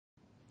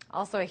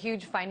Also a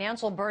huge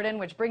financial burden,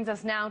 which brings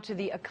us now to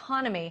the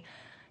economy.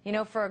 You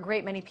know, for a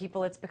great many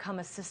people, it's become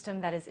a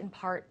system that is in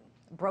part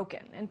broken,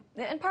 and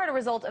in part a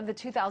result of the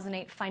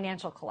 2008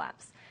 financial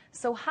collapse.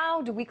 So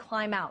how do we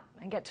climb out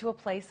and get to a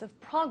place of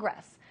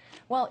progress?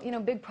 Well, you know,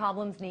 big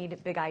problems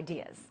need big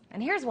ideas.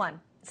 And here's one.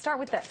 Start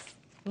with this: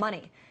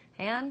 money.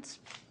 And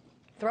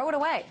throw it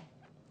away.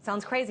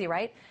 Sounds crazy,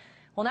 right?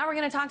 Well, now we're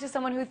going to talk to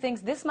someone who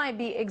thinks this might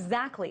be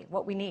exactly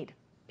what we need.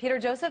 Peter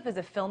Joseph is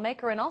a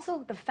filmmaker and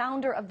also the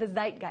founder of the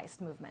Zeitgeist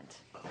movement.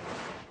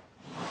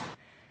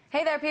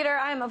 Hey there, Peter.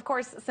 I'm, of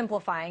course,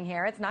 simplifying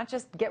here. It's not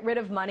just get rid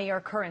of money or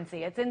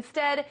currency. It's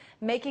instead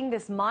making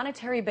this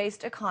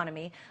monetary-based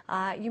economy,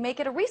 you make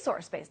it a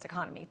resource-based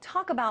economy.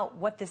 Talk about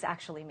what this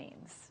actually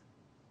means.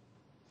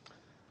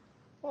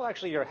 Well,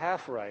 actually, you're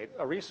half right.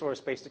 A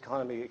resource-based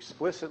economy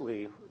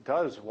explicitly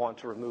does want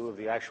to remove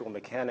the actual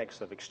mechanics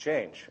of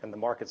exchange and the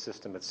market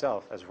system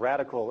itself, as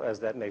radical as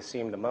that may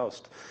seem to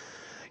most.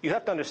 You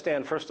have to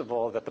understand, first of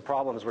all, that the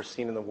problems we're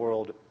seeing in the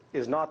world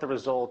is not the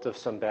result of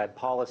some bad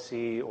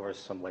policy or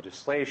some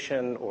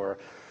legislation or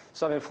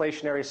some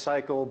inflationary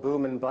cycle,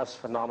 boom and bust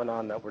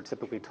phenomenon that we're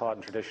typically taught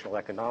in traditional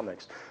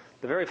economics.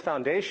 The very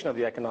foundation of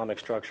the economic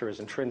structure is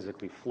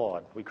intrinsically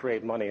flawed. We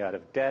create money out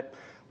of debt.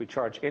 We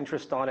charge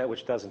interest on it,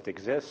 which doesn't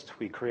exist.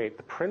 We create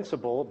the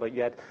principal, but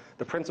yet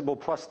the principal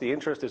plus the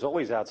interest is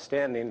always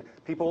outstanding.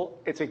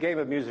 People, it's a game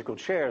of musical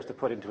chairs, to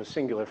put into a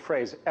singular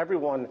phrase.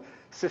 Everyone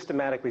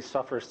systematically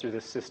suffers through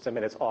this system,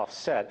 and it's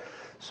offset.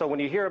 So when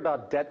you hear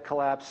about debt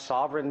collapse,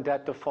 sovereign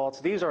debt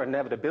defaults, these are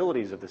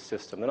inevitabilities of the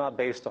system. They're not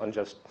based on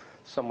just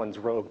someone's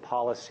rogue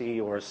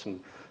policy or some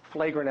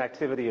flagrant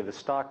activity of the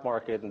stock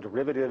market and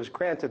derivatives.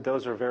 Granted,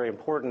 those are very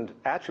important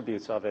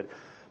attributes of it.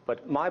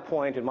 But my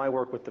point in my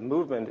work with the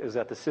movement is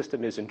that the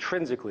system is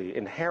intrinsically,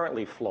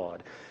 inherently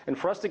flawed. And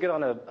for us to get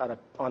on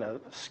a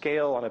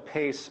scale, on a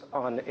pace,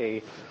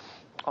 in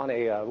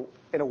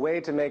a way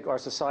to make our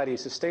society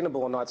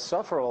sustainable and not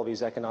suffer all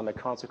these economic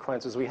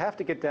consequences, we have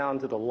to get down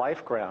to the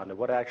life ground of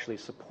what actually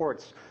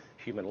supports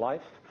human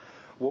life,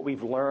 what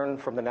we've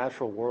learned from the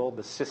natural world,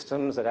 the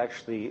systems that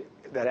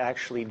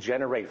actually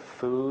generate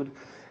food.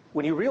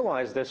 When you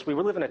realize this, we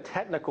live in a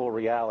technical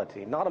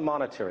reality, not a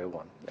monetary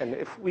one. And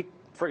if we,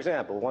 for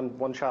example,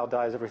 one child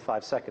dies every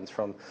 5 seconds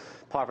from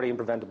poverty and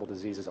preventable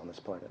diseases on this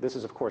planet. This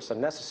is, of course,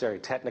 unnecessary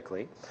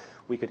technically.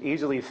 We could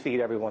easily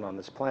feed everyone on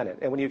this planet.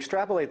 And when you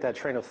extrapolate that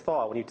train of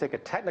thought, when you take a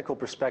technical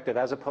perspective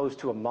as opposed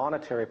to a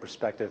monetary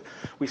perspective,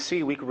 we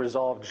see we can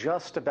resolve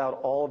just about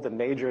all of the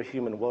major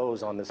human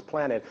woes on this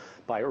planet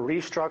by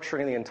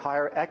restructuring the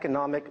entire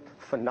economic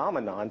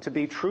phenomenon to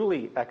be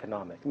truly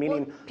economic,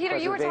 meaning, well, Peter,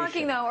 you were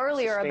talking, though,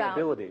 earlier about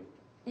sustainability.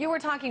 You were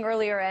talking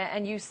earlier,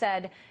 and you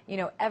said, you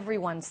know,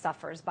 everyone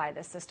suffers by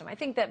this system. I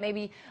think that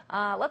maybe,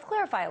 let's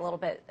clarify a little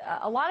bit.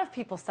 A lot of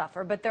people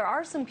suffer, but there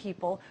are some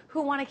people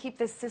who want to keep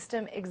this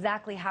system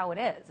exactly how it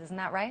is. Isn't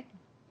that right?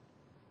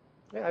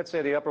 Yeah, I'd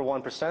say the upper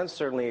 1%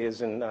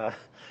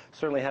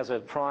 certainly has a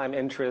prime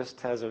interest,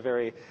 has a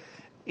very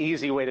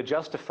easy way to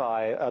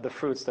justify the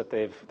fruits that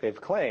they've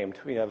claimed.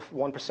 We have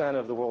 1%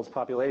 of the world's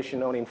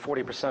population owning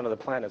 40% of the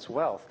planet's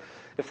wealth.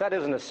 If that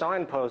isn't a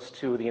signpost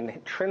to the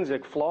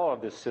intrinsic flaw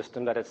of this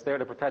system, that it's there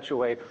to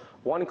perpetuate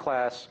one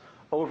class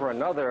over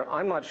another,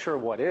 I'm not sure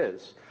what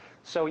is.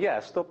 So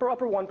yes, the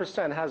upper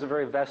 1% has a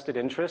very vested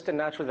interest, and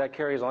naturally that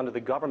carries on to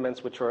the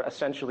governments, which are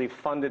essentially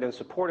funded and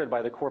supported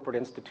by the corporate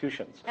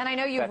institutions. And I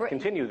know you've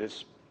continue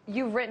this.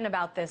 You've written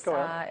about this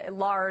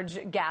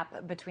large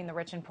gap between the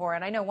rich and poor,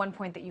 and I know one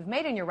point that you've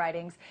made in your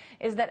writings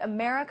is that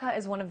America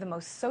is one of the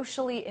most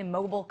socially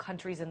immobile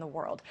countries in the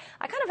world.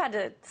 I kind of had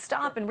to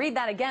stop and read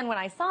that again when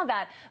I saw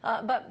that,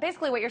 but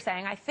basically what you're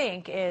saying, I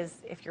think,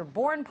 is if you're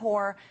born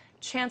poor,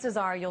 chances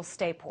are you'll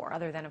stay poor,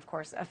 other than, of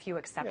course, a few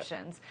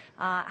exceptions.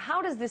 Yeah. How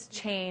does this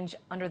change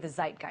under the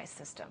Zeitgeist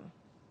system?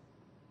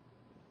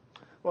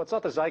 Well, it's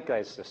not the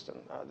Zeitgeist system.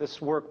 This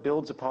work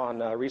builds upon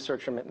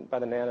research by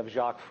the name of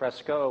Jacques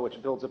Fresco,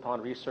 which builds upon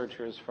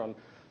researchers from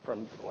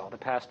the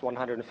past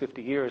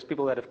 150 years,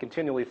 people that have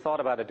continually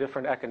thought about a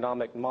different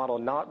economic model,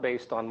 not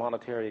based on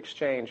monetary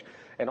exchange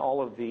and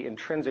all of the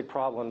intrinsic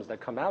problems that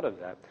come out of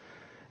that.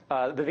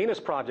 The Venus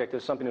Project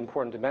is something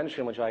important to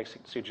mention, which I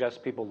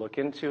suggest people look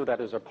into. That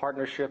is a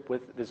partnership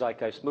with the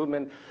Zeitgeist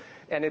movement.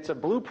 And it's a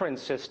blueprint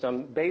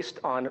system based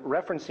on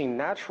referencing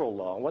natural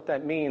law. What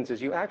that means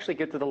is you actually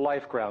get to the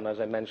life ground,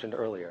 as I mentioned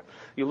earlier.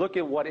 You look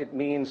at what it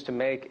means to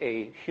make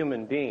a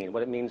human being,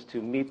 what it means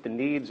to meet the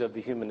needs of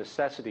the human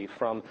necessity,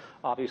 from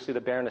obviously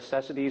the bare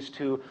necessities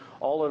to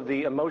all of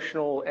the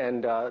emotional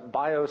and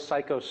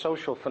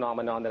biopsychosocial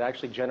phenomenon that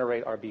actually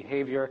generate our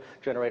behavior,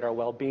 generate our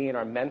well-being,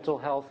 our mental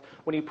health.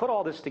 When you put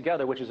all this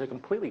together, which is a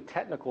completely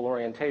technical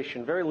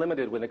orientation, very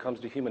limited when it comes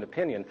to human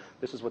opinion,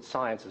 this is what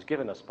science has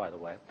given us, by the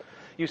way,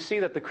 you see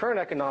that the current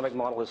economic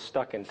model is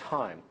stuck in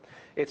time.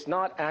 It's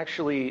not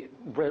actually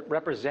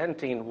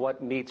representing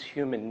what meets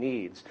human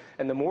needs.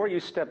 And the more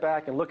you step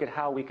back and look at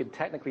how we could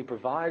technically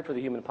provide for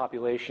the human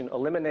population,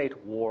 eliminate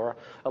war,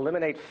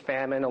 eliminate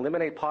famine,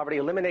 eliminate poverty,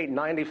 eliminate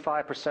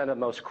 95% of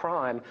most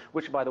crime,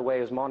 which, by the way,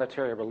 is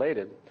monetary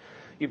related,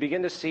 you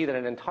begin to see that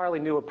an entirely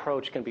new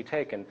approach can be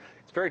taken.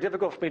 It's very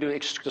difficult for me to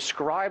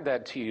describe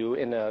that to you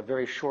in a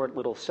very short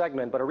little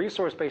segment, but a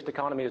resource-based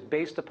economy is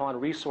based upon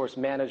resource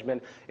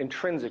management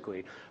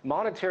intrinsically.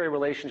 Monetary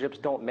relationships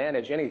don't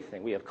manage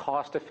anything. We have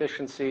cost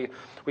efficiency.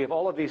 We have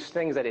all of these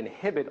things that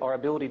inhibit our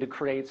ability to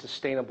create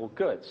sustainable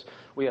goods.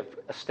 We have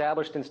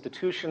established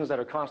institutions that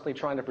are constantly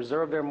trying to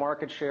preserve their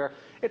market share.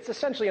 It's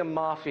essentially a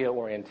mafia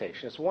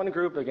orientation. It's one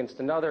group against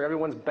another.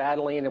 Everyone's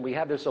battling, and we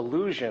have this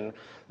illusion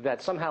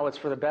that somehow it's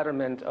for the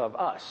betterment of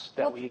us,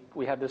 that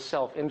we have this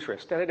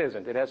self-interest. And it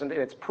isn't. It hasn't.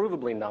 It's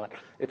provably not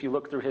if you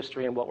look through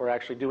history and what we're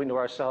actually doing to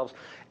ourselves.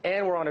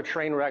 And we're on a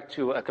train wreck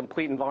to a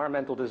complete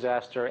environmental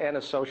disaster and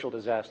a social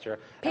disaster.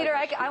 Peter,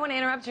 I want to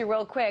interrupt you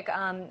real quick.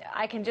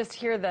 I can just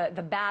hear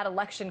the bad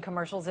election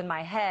commercials in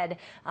my head.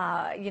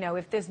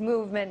 If this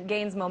movement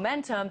gains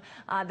momentum,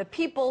 the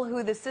people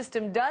who the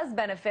system does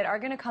benefit are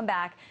going to come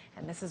back,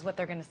 and this is what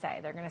they're going to say.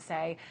 They're going to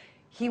say,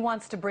 he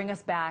wants to bring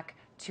us back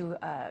to,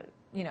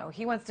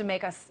 he wants to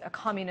make us a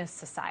communist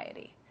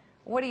society.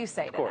 What do you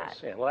say to that? Of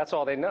course, yeah. Well, that's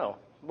all they know.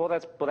 Well,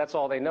 that's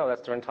all they know.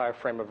 That's their entire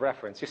frame of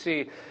reference. You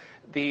see,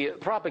 the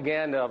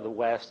propaganda of the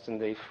West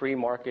and the free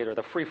market, or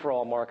the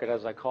free-for-all market,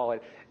 as I call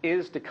it,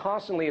 is to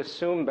constantly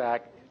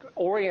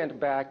orient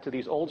back to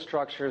these old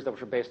structures that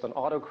were based on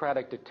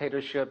autocratic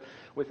dictatorship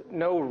with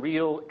no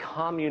real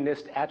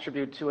communist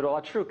attribute to it all.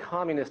 A true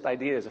communist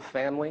idea is a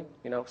family,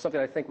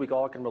 something I think we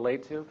all can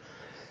relate to.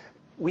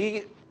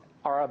 We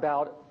are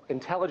about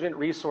intelligent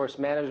resource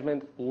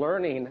management,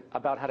 learning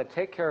about how to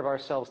take care of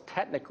ourselves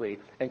technically,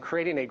 and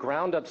creating a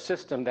ground-up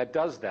system that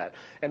does that.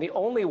 And the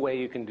only way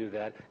you can do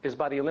that is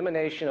by the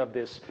elimination of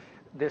this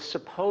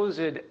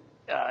supposed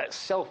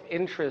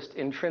self-interest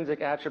intrinsic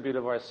attribute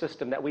of our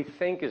system that we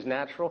think is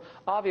natural.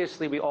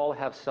 Obviously, we all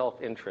have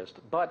self-interest,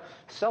 but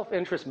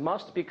self-interest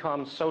must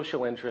become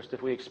social interest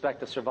if we expect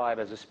to survive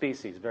as a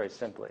species, very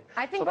simply.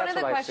 I think one of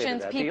the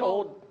questions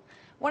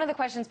one of the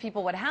questions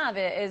people would have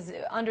is,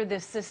 under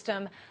this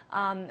system,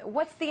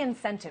 what's the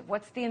incentive?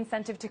 What's the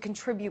incentive to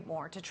contribute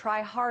more, to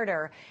try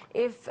harder,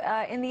 if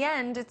in the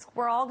end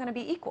we're all going to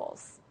be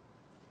equals?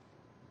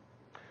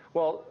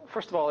 Well,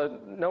 first of all,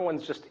 no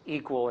one's just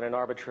equal in an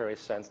arbitrary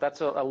sense.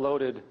 That's a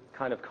loaded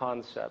kind of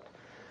concept.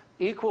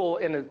 Equal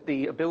in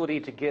the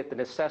ability to get the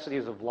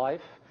necessities of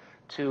life,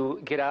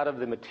 to get out of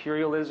the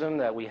materialism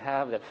that we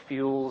have that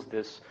fuels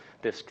this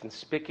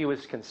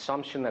conspicuous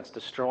consumption that's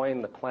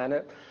destroying the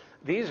planet.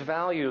 These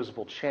values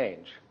will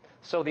change.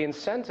 So the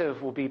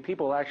incentive will be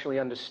people actually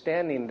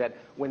understanding that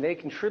when they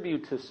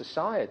contribute to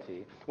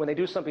society, when they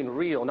do something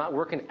real, not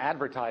work in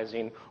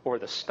advertising or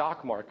the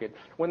stock market,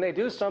 when they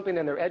do something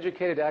and they're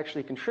educated to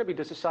actually contribute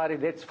to society,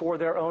 that's for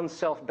their own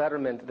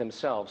self-betterment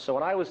themselves. So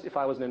if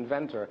I was an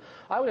inventor,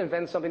 I would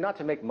invent something not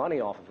to make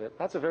money off of it.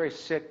 That's a very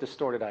sick,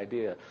 distorted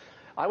idea.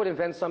 I would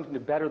invent something to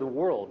better the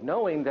world,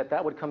 knowing that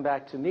that would come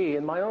back to me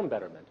in my own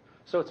betterment.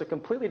 So it's a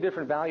completely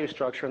different value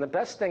structure. And the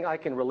best thing I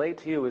can relate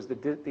to you is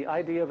the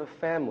idea of a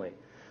family.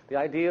 The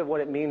idea of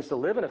what it means to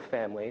live in a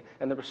family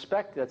and the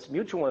respect that's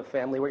mutual in a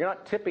family, where you're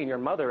not tipping your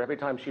mother every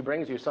time she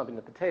brings you something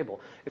at the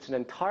table. It's an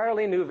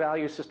entirely new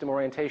value system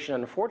orientation.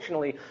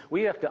 Unfortunately,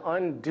 we have to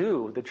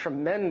undo the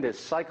tremendous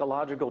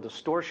psychological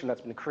distortion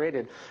that's been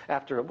created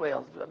after,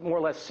 well, more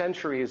or less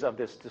centuries of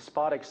this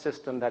despotic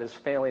system that is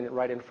failing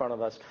right in front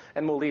of us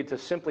and will lead to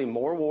simply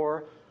more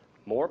war,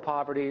 more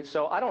poverty.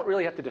 So I don't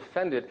really have to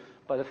defend it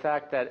by the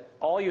fact that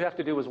all you have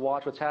to do is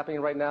watch what's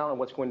happening right now and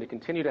what's going to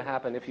continue to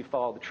happen if you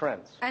follow the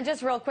trends. And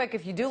just real quick,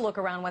 if you do look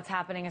around what's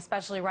happening,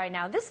 especially right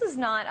now, this is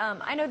not,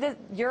 I know that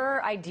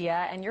your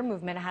idea and your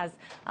movement has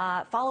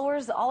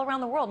followers all around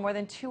the world. More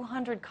than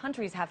 200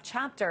 countries have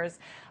chapters.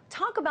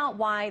 Talk about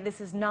why this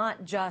is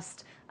not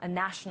just a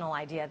national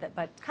idea,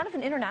 but kind of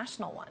an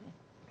international one.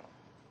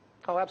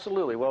 Oh,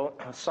 absolutely. Well,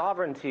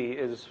 sovereignty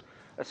is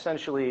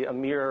essentially a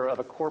mirror of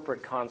a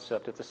corporate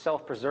concept. It's a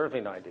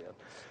self-preserving idea.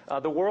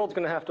 The world's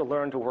going to have to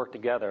learn to work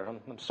together.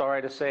 I'm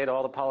sorry to say to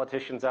all the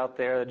politicians out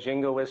there,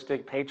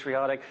 jingoistic,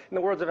 patriotic. In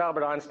the words of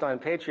Albert Einstein,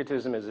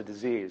 patriotism is a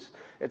disease.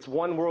 It's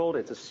one world,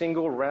 it's a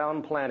single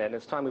round planet, and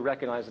it's time we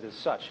recognize it as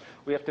such.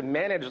 We have to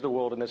manage the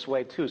world in this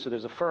way, too, so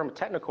there's a firm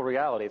technical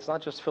reality. It's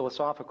not just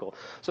philosophical.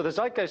 So the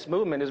Zeitgeist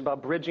movement is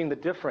about bridging the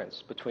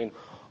difference between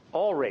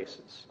all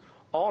races,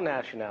 all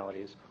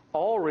nationalities,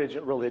 all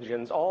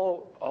religions,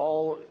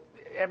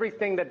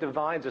 everything that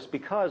divides us,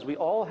 because we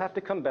all have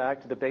to come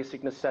back to the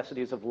basic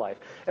necessities of life.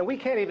 And we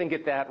can't even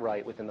get that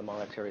right within the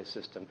monetary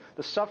system.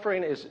 The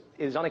suffering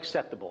is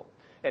unacceptable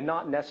and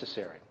not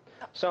necessary.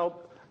 So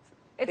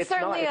it's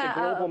a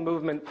global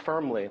movement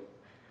firmly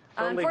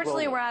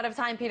unfortunately, global. We're out of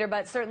time, Peter,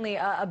 but certainly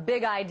a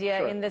big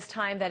idea in this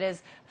time that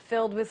is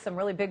filled with some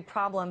really big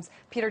problems.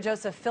 Peter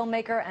Joseph,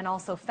 filmmaker and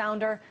also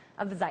founder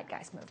of the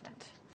Zeitgeist movement.